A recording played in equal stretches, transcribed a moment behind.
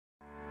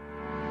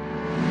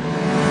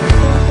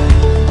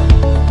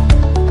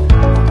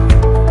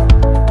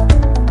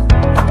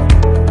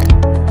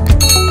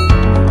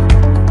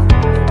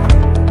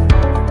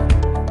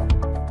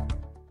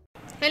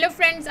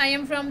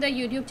from the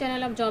YouTube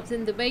channel of Jobs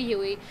in Dubai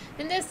UAE.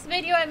 In this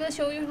video I will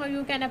show you how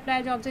you can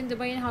apply jobs in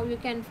Dubai and how you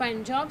can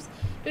find jobs.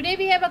 Today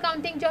we have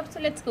accounting jobs,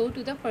 so let's go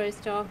to the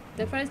first job.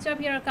 The first job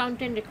here,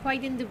 accountant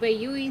required in Dubai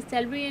UAE,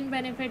 salary and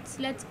benefits.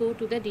 Let's go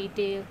to the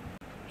detail.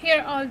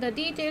 Here all the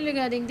detail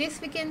regarding this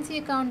vacancy.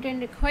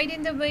 Accountant required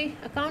in Dubai.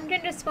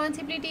 Accountant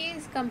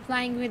responsibilities: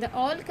 complying with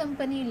all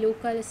company,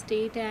 local,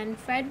 state and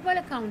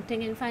federal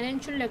accounting and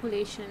financial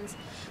regulations,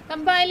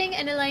 compiling,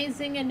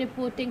 analyzing and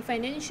reporting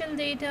financial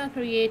data,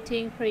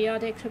 creating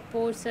periodic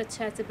reports such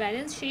as a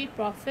balance sheet,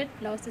 profit,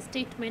 loss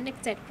statement,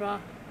 etc.,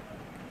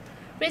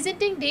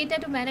 presenting data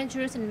to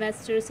managers,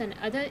 investors and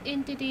other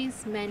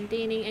entities,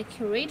 maintaining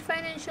accurate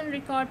financial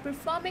record,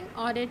 performing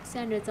audits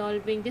and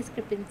resolving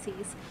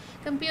discrepancies,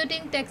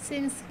 computing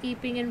taxes,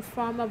 keeping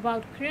informed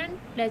about current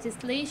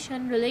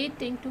legislation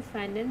relating to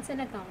finance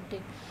and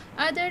accounting.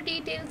 Other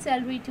details: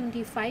 salary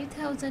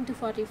 25,000 to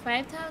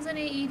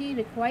 45,000 AED,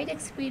 required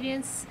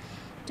experience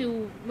to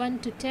 1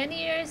 to 10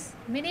 years,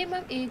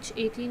 minimum age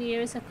 18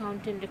 years,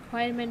 accountant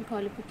requirement,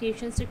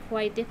 qualifications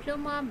required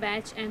diploma,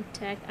 batch,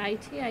 MTech,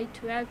 ITI,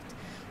 12th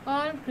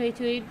or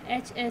graduate,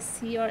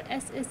 HSC or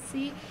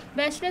SSC,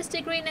 bachelor's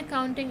degree in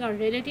accounting or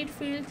related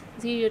field,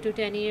 0 to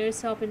 10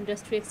 years of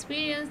industry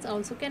experience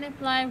also can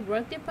apply.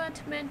 Work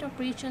department,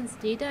 operations,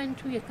 data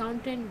entry,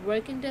 accountant,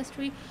 work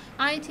industry,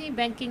 IT,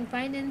 banking,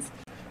 finance.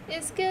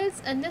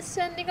 Skills: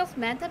 understanding of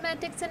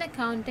mathematics and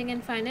accounting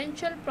and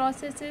financial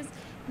processes,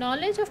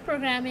 knowledge of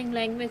programming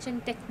language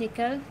and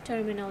technical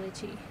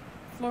terminology.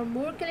 For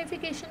more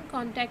clarification,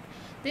 contact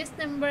this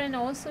number, and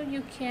also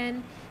you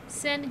can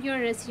send your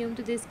resume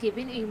to this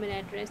given email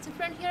address. So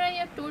friend, here I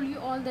have told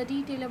you all the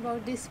detail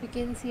about this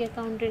vacancy,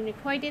 accountant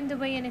required in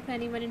Dubai, and if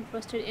anyone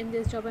interested in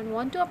this job and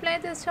want to apply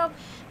this job,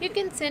 you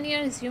can send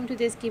your resume to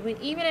this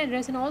given email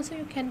address, and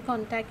also you can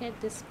contact at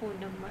this phone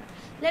number.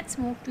 Let's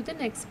move to the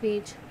next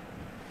page.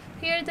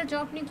 Here the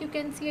job link you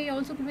can see. I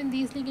also given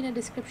these link in the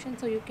description,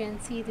 so you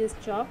can see this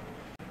job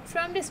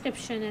from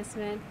description as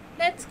well.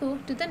 Let's go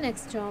to the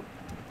next job.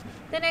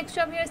 The next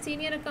job here,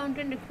 senior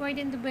accountant required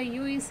in Dubai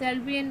UAE,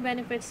 salary and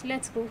benefits.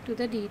 Let's go to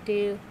the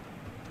detail.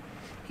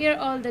 Here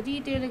all the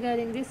detail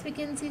regarding this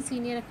vacancy,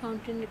 senior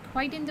accountant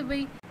required in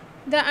Dubai.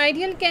 The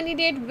ideal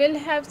candidate will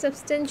have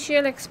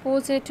substantial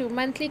exposure to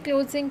monthly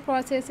closing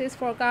processes,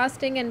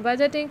 forecasting and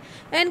budgeting,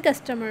 and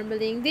customer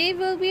billing. They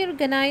will be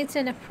organized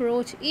and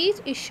approach each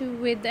issue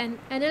with an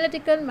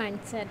analytical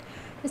mindset.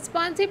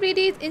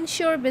 Responsibilities: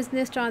 ensure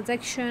business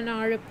transactions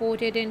are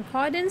reported in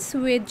accordance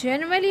with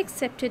generally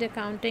accepted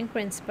accounting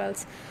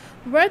principles.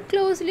 Work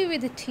closely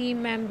with the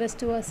team members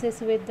to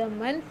assist with the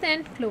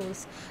month-end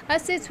close.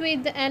 Assist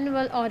with the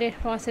annual audit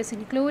process,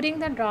 including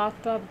the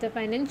draft of the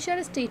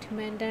financial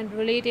statement and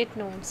related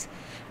notes.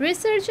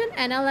 Research and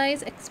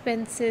analyze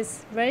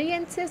expenses,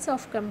 variances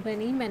of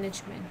company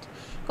management.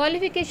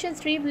 Qualifications: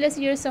 3+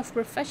 years of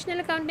professional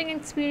accounting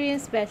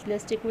experience,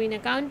 bachelor's degree in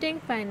accounting,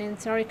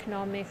 finance or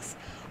economics,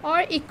 or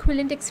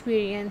equivalent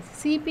experience.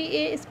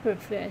 CPA is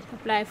preferred.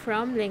 Apply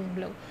from link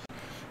below.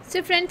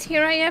 So friends,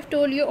 here I have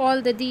told you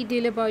all the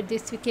detail about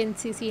this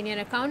vacancy, senior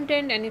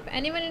accountant, and if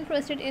anyone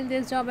interested in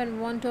this job and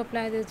want to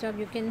apply this job,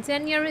 you can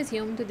send your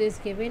resume to this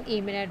given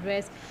email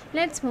address.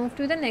 Let's move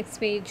to the next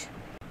page.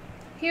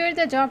 Here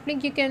the job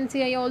link you can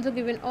see. I also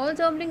given all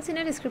job links in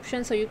a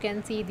description, so you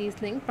can see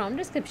these links from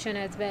description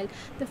as well.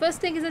 The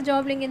first link is a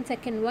job link and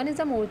second one is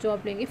a more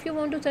job link. If you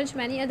want to search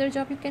many other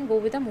job, you can go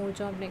with a more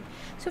job link.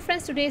 So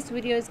friends, today's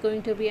video is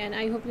going to be, and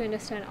I hope you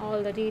understand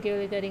all the detail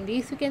regarding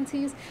these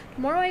vacancies.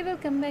 Tomorrow I will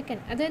come back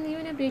and other new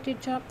and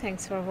updated job.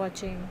 Thanks for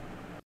watching.